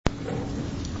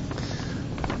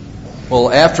Well,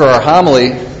 after our homily,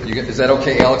 is that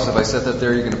okay, Alex, if I set that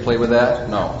there, you're going to play with that?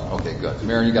 No? Okay, good.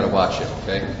 Mary, you got to watch it,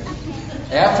 okay?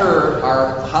 After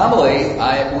our homily,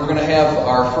 we're going to have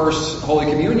our first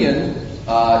Holy Communion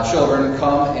children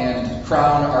come and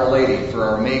crown Our Lady for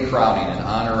our May crowning in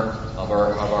honor of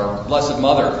our Blessed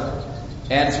Mother.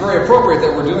 And it's very appropriate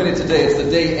that we're doing it today. It's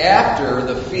the day after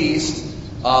the feast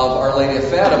of Our Lady of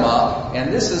Fatima,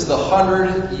 and this is the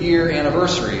 100-year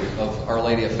anniversary of Our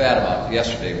Lady of Fatima.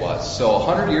 Yesterday was. So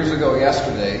 100 years ago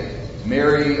yesterday,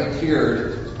 Mary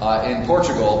appeared in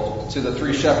Portugal to the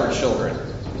 3 shepherd children.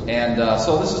 And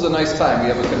so this is a nice time. We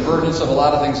have a convergence of a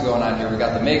lot of things going on here. We've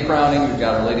got the May crowning, we've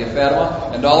got Our Lady of Fatima,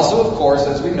 and also, of course,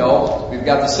 as we know, we've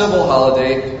got the civil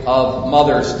holiday of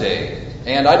Mother's Day.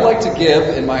 And I'd like to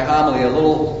give in my homily a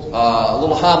little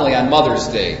homily on Mother's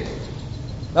Day.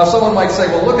 Now, someone might say,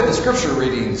 well, look at the scripture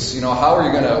readings. How are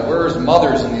you where's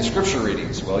mothers in these scripture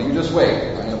readings? Well, you just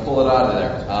wait. I'm going to pull it out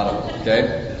of it,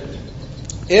 okay?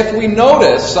 If we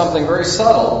notice something very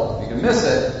subtle, you can miss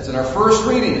it. It's in our first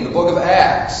reading in the book of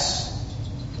Acts.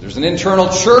 There's an internal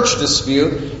church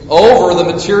dispute over the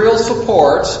material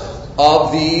support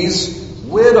of these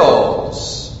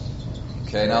widows.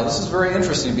 Okay, now this is very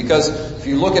interesting because if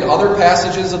you look at other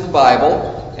passages of the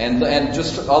Bible, and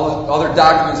just other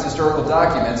documents, historical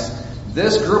documents,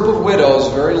 this group of widows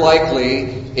very likely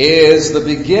is the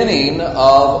beginning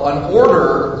of an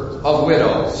order of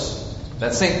widows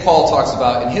that St. Paul talks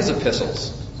about in his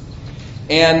epistles.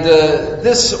 And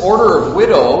this order of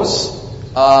widows,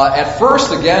 at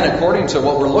first, again, according to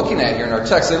what we're looking at here in our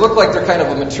text, they look like they're kind of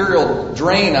a material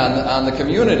drain on the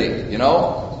community,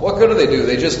 What good do they do?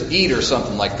 They just eat or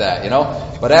something like that,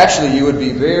 But actually, you would be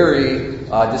very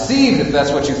deceived if that's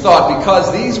what you thought,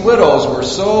 because these widows were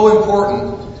so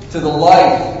important to the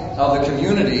life of the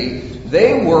community.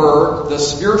 They were the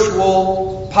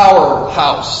spiritual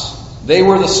powerhouse. They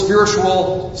were the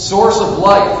spiritual source of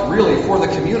life, really, for the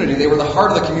community. They were the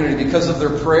heart of the community because of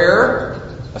their prayer,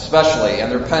 especially,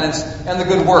 and their penance, and the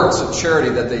good works of charity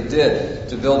that they did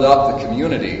to build up the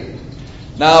community.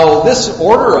 Now, this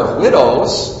order of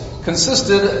widows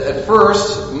consisted at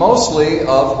first mostly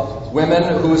of women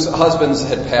whose husbands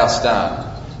had passed on.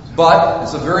 But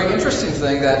it's a very interesting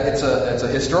thing that it's a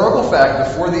historical fact.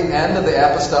 Before the end of the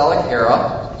apostolic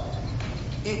era,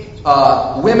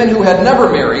 women who had never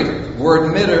married were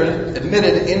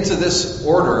admitted into this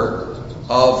order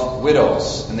of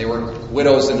widows. And they were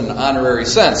widows in an honorary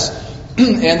sense.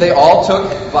 And they all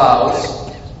took vows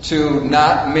to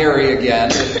not marry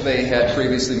again if they had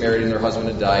previously married and their husband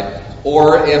had died.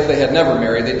 Or if they had never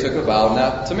married, they took a vow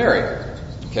not to marry.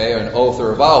 Okay, an oath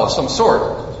or a vow of some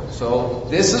sort. So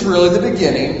this is really the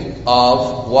beginning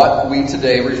of what we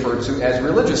today refer to as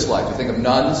religious life. We think of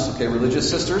nuns, religious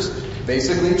sisters.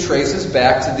 Basically traces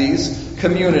back to these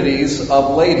communities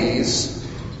of ladies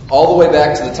all the way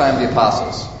back to the time of the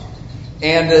apostles.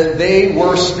 And they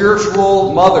were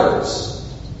spiritual mothers.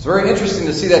 It's very interesting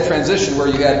to see that transition where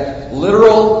you had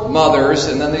literal mothers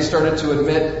and then they started to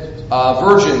admit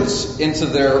virgins into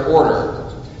their order.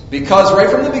 Because right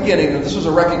from the beginning, this was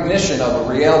a recognition of a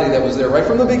reality that was there right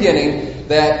from the beginning,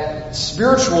 that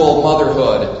spiritual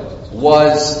motherhood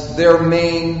was their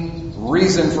main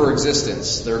reason for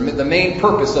existence. The main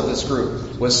purpose of this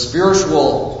group was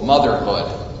spiritual motherhood.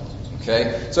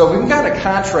 Okay? So we can kind of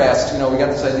contrast, we got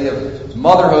this idea of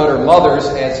motherhood or mothers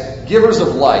as givers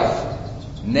of life.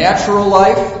 Natural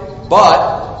life,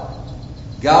 but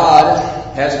God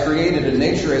has created and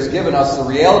nature has given us the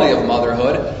reality of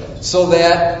motherhood so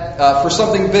that for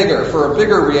something bigger, for a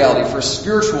bigger reality, for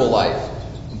spiritual life.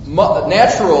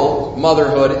 Natural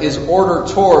motherhood is ordered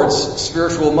towards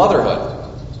spiritual motherhood.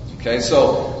 Okay,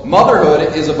 so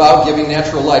motherhood is about giving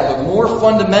natural life, but more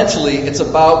fundamentally, it's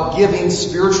about giving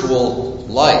spiritual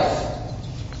life.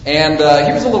 And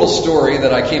here's a little story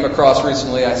that I came across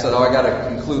recently. I said, I got to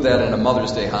include that in a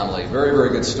Mother's Day homily. Very, very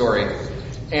good story.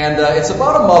 And it's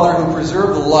about a mother who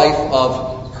preserved the life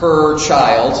of her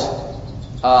child.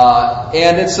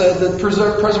 And it's the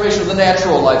preservation of the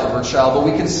natural life of her child. But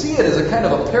we can see it as a kind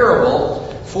of a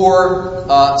parable for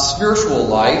spiritual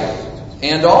life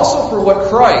and also for what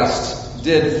Christ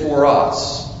did for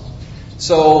us.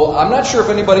 So I'm not sure if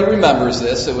anybody remembers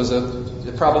this.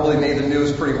 It probably made the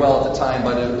news pretty well at the time,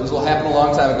 but it happened a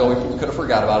long time ago. We could have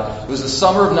forgot about it. It was the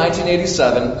summer of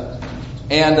 1987,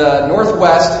 and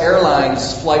Northwest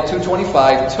Airlines Flight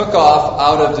 225 took off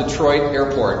out of Detroit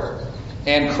Airport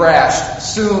and crashed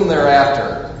soon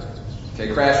thereafter.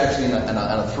 Okay, crashed actually on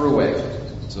a thruway.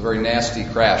 It's a very nasty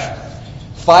crash.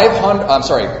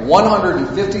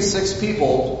 156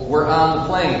 people were on the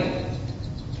plane.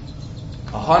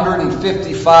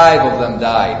 155 of them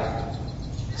died.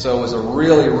 So it was a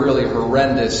really, really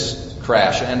horrendous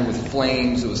crash. It ended with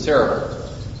flames. It was terrible.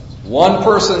 One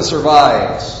person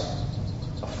survives.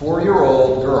 A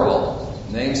 4-year-old girl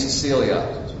named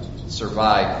Cecilia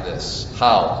survived this.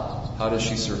 How? How does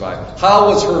she survive? How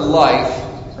was her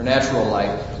life, her natural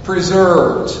life,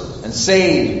 preserved and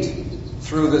saved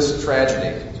through this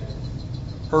tragedy?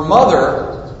 Her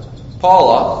mother,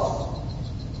 Paula,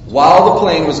 while the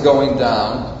plane was going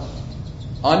down,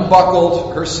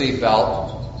 unbuckled her seatbelt,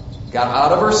 got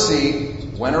out of her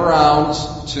seat, went around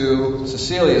to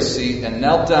Cecilia's seat and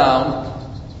knelt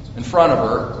down in front of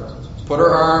her, put her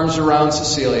arms around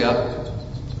Cecilia,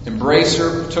 embraced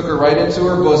her, took her right into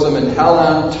her bosom and held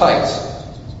on tight.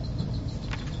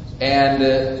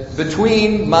 And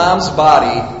between Mom's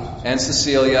body and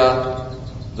Cecilia,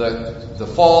 the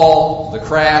fall, the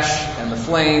crash, and the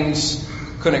flames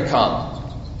couldn't come.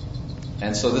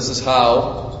 And so this is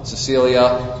how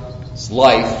Cecilia's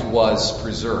life was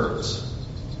preserved.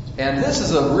 And this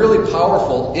is a really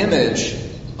powerful image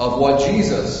of what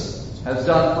Jesus has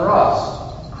done for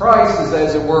us. Christ is,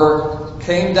 as it were,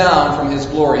 came down from his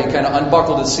glory. He kind of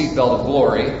unbuckled his seatbelt of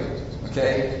glory.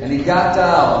 Okay? And he got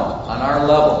down on our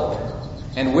level.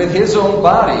 And with his own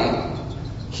body,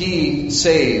 he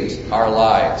saved our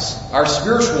lives, our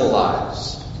spiritual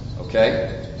lives.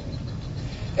 Okay?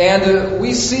 And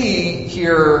we see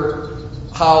here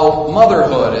how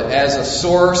motherhood as a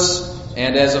source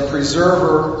and as a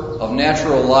preserver of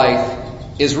natural life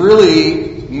is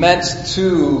really meant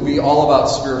to be all about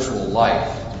spiritual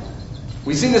life.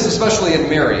 We see this especially in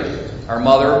Mary, our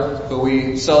mother, who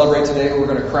we celebrate today, who we're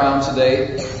going to crown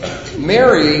today.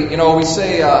 Mary, we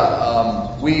say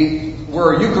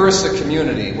we're a Eucharistic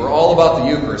community. We're all about the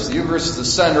Eucharist. The Eucharist is the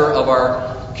center of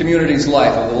our community's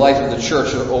life, of the life of the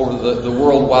church over the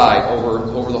worldwide,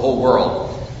 over the whole world.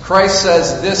 Christ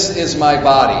says, "This is my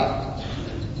body,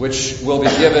 which will be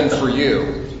given for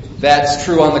you." That's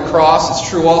true on the cross. It's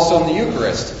true also in the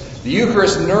Eucharist. The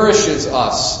Eucharist nourishes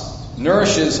us,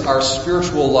 nourishes our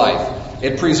spiritual life.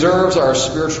 It preserves our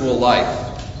spiritual life.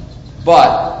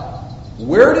 But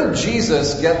where did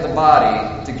Jesus get the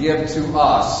body to give to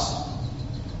us?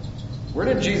 Where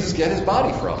did Jesus get his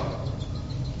body from?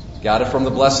 Got it from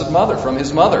the Blessed Mother, from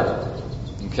his mother.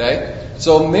 Okay?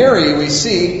 So Mary, we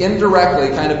see indirectly,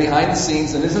 kind of behind the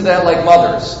scenes, and isn't that like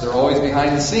mothers? They're always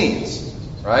behind the scenes,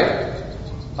 right?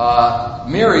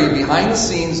 Mary, behind the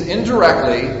scenes,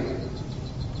 indirectly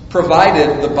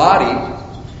provided the body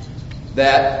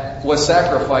that was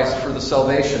sacrificed for the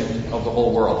salvation of the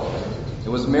whole world. It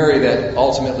was Mary that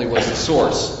ultimately was the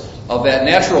source of that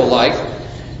natural life.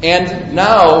 And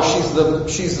now she's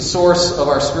the source of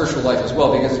our spiritual life as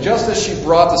well, because just as she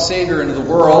brought the Savior into the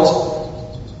world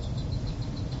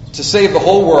to save the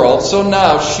whole world, so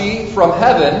now she from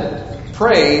heaven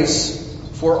prays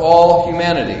for all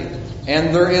humanity.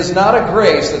 And there is not a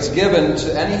grace that's given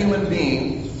to any human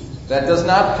being that does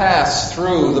not pass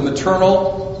through the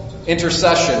maternal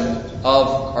intercession of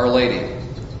Our Lady.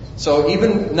 So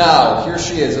even now, here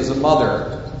she is as a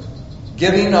mother,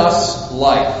 giving us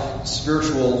life.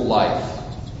 Spiritual life.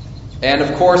 And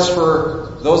of course,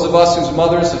 for those of us whose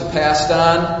mothers have passed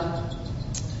on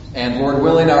and Lord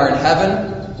willing are in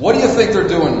heaven, what do you think they're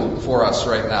doing for us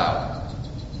right now?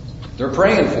 They're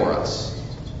praying for us.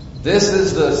 This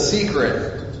is the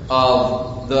secret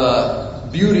of the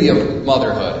beauty of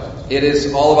motherhood. It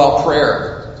is all about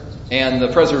prayer and the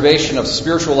preservation of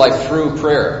spiritual life through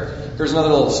prayer. Here's another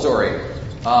little story.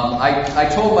 I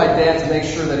told my dad to make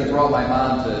sure that he brought my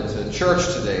mom to church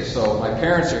today, so my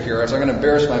parents are here, so I'm going to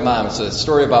embarrass my mom. It's a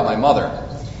story about my mother.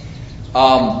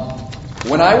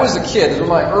 When I was a kid, one of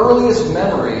my earliest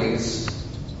memories,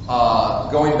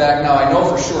 going back now, I know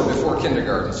for sure before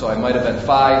kindergarten, so I might have been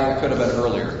 5, it could have been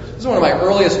earlier. This is one of my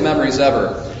earliest memories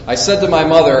ever. I said to my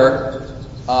mother,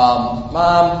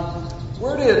 Mom,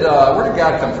 where did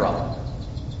God come from?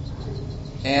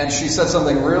 And she said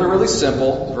something really, really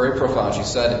simple, very profound. She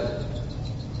said,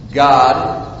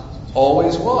 God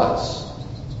always was.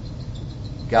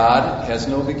 God has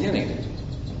no beginning.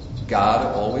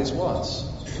 God always was.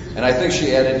 And I think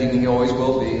she added, He always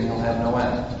will be, and He'll have no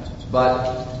end.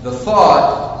 But the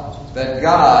thought that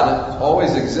God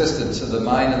always existed to the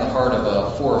mind and the heart of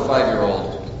a 4 or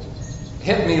 5-year-old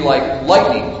hit me like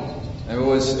lightning. And it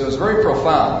was very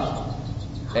profound.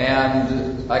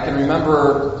 And I can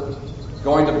remember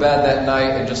going to bed that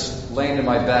night and just laying in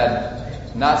my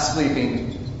bed, not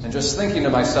sleeping, and just thinking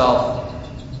to myself,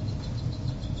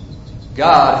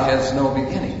 God has no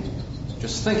beginning.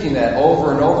 Just thinking that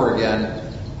over and over again.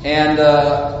 And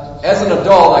as an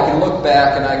adult, I can look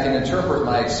back and I can interpret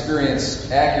my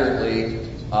experience accurately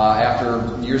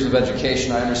after years of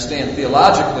education, I understand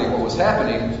theologically what was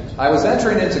happening. I was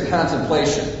entering into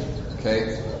contemplation,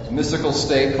 okay, a mystical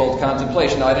state called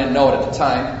contemplation. Now, I didn't know it at the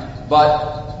time,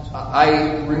 but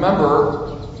I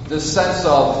remember this sense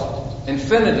of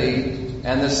infinity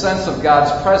and this sense of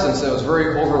God's presence that was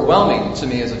very overwhelming to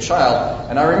me as a child.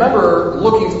 And I remember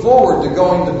looking forward to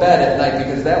going to bed at night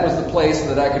because that was the place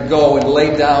that I could go and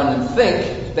lay down and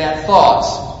think that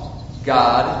thought.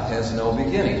 God has no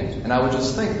beginning. And I would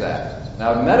just think that. And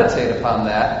I would meditate upon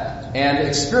that and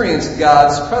experience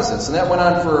God's presence. And that went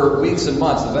on for weeks and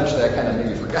months. Eventually I kind of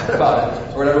maybe forgot about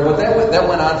it or whatever, but that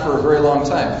went on for a very long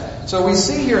time. So we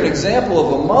see here an example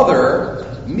of a mother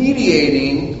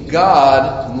mediating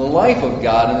God and the life of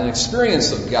God and an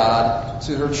experience of God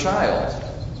to her child.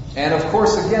 And of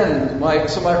course, again, my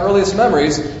earliest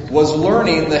memories was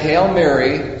learning the Hail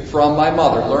Mary from my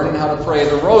mother, learning how to pray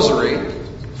the rosary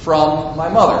from my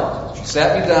mother. She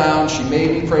sat me down, she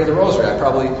made me pray the rosary. I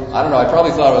probably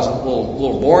thought it was a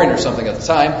little boring or something at the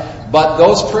time, but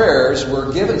those prayers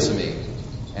were given to me.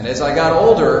 And as I got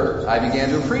older, I began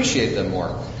to appreciate them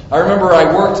more. I remember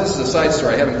this is a side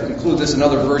story, I haven't included this in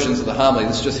other versions of the homily,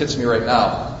 this just hits me right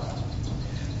now.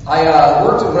 I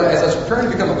worked, as I was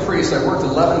preparing to become a priest, I worked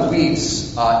 11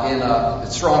 weeks in a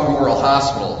Strong Memorial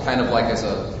Hospital, kind of like as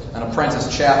an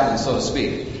apprentice chaplain, so to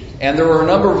speak. And there were a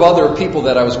number of other people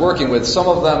that I was working with. Some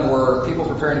of them were people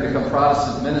preparing to become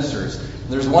Protestant ministers.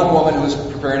 There's one woman who was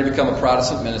preparing to become a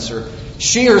Protestant minister.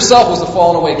 She herself was a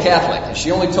fallen away Catholic, and she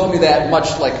only told me that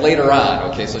much like later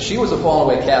on. Okay, so she was a fallen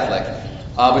away Catholic,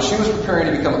 but she was preparing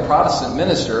to become a Protestant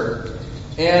minister.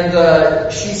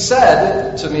 And she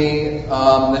said to me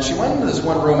that she went into this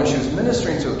one room and she was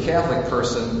ministering to a Catholic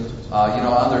person,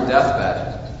 on their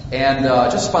deathbed, and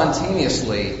just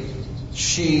spontaneously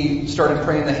she started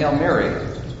praying the Hail Mary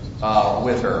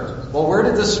with her. Well, where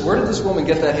did this woman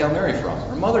get that Hail Mary from?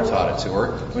 Her mother taught it to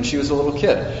her when she was a little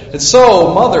kid. And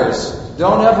so, mothers,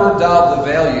 don't ever doubt the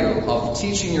value of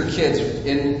teaching your kids,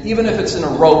 even if it's in a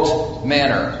rote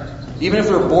manner. Even if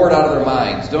they're bored out of their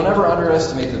minds, don't ever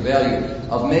underestimate the value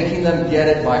of making them get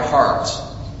it by heart.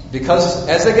 Because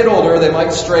as they get older, they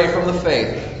might stray from the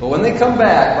faith. But when they come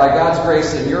back, by God's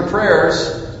grace, in your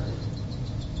prayers,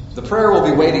 the prayer will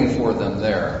be waiting for them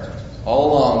there.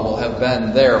 All along will have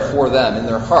been there for them in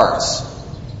their hearts.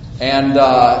 And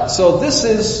so this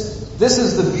is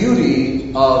the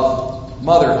beauty of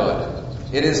motherhood.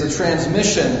 It is a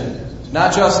transmission,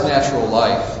 not just natural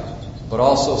life, but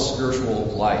also spiritual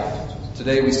life.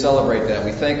 Today we celebrate that.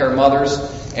 We thank our mothers.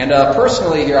 And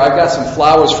personally here, I've got some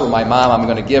flowers for my mom I'm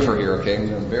going to give her here, okay? I'm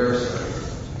going to embarrass her.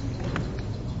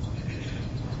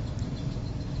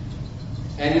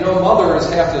 And mothers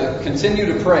have to continue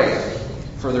to pray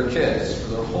for their kids, for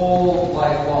their whole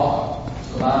life long.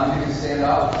 So mom, you can stand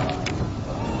up.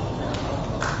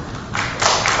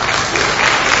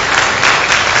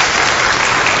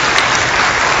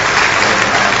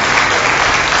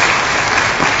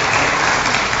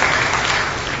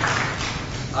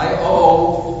 I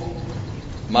owe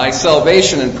my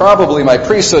salvation and probably my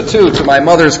priesthood too to my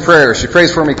mother's prayers. She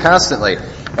prays for me constantly.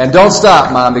 And don't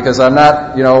stop, Mom, because I'm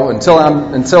not,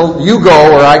 until you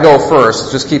go or I go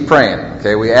first, just keep praying.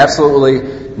 Okay? We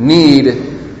absolutely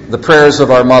need the prayers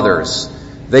of our mothers.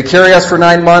 They carry us for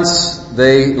 9 months.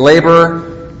 They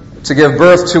labor to give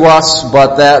birth to us,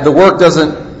 but the work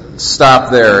doesn't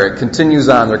stop there. It continues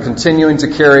on. They're continuing to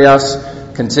carry us,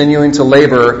 continuing to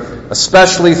labor,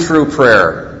 especially through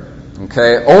prayer.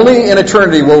 Okay? Only in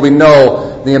eternity will we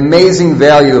know the amazing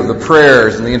value of the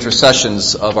prayers and the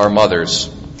intercessions of our mothers.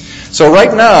 So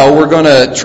right now, we're going to